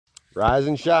Rise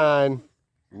and shine.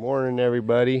 Good morning,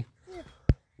 everybody.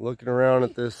 Looking around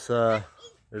at this, there's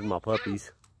my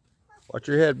puppies. Watch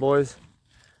your head, boys.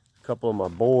 A couple of my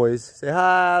boys. Say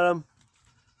hi, Adam.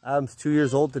 Adam's 2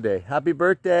 years old today. Happy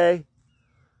birthday.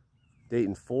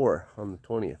 Dating 4 on the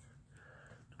 20th.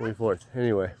 24th.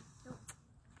 Anyway,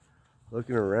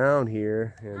 looking around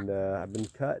here, and I've been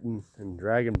cutting and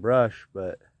dragging brush,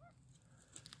 but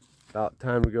about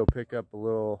time to go pick up a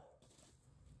little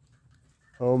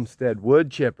homestead wood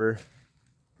chipper.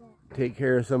 Take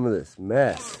care of some of this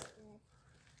mess.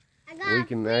 We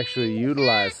can actually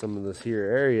utilize some of this here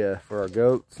area for our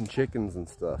goats and chickens and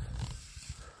stuff.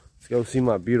 Let's go see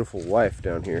my beautiful wife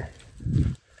down here.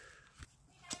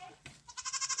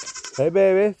 Hey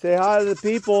baby, say hi to the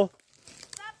people.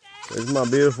 There's my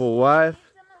beautiful wife.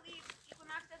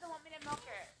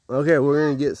 Okay, we're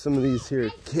gonna get some of these here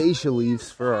acacia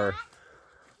leaves for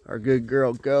our good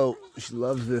girl goat. She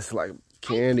loves this like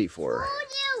candy for her.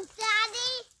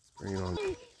 Bring it on.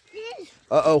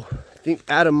 Uh-oh, I think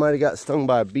Adam might have got stung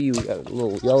by a bee. We got a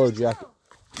little yellow jacket.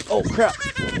 Oh crap.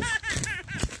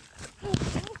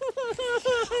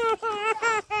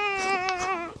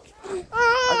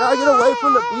 I gotta get away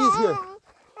from the bees here.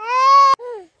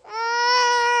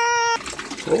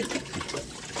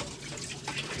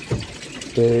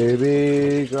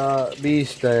 Baby got bee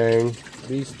stung.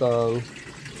 Bee stung.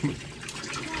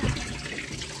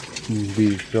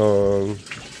 Bee stung.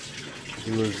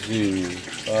 Let's see.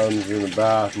 Adam's in the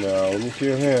bath now. Let me see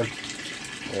your hand.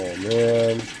 Oh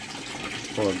man.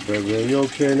 Come on, baby. Are you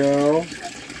okay now?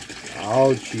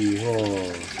 Ouchie,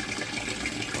 huh?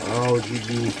 Ouchie,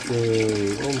 bee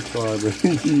stung. I'm sorry,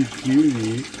 baby.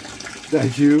 Cutie. Is that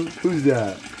you? Who's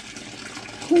that?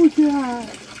 Who's that?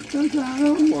 That's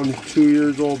Adam on his 2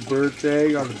 years old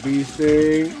birthday. Got a bee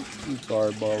sting. I'm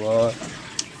sorry, Mama.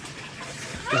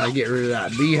 Gotta get rid of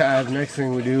that beehive. Next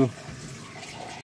thing we do.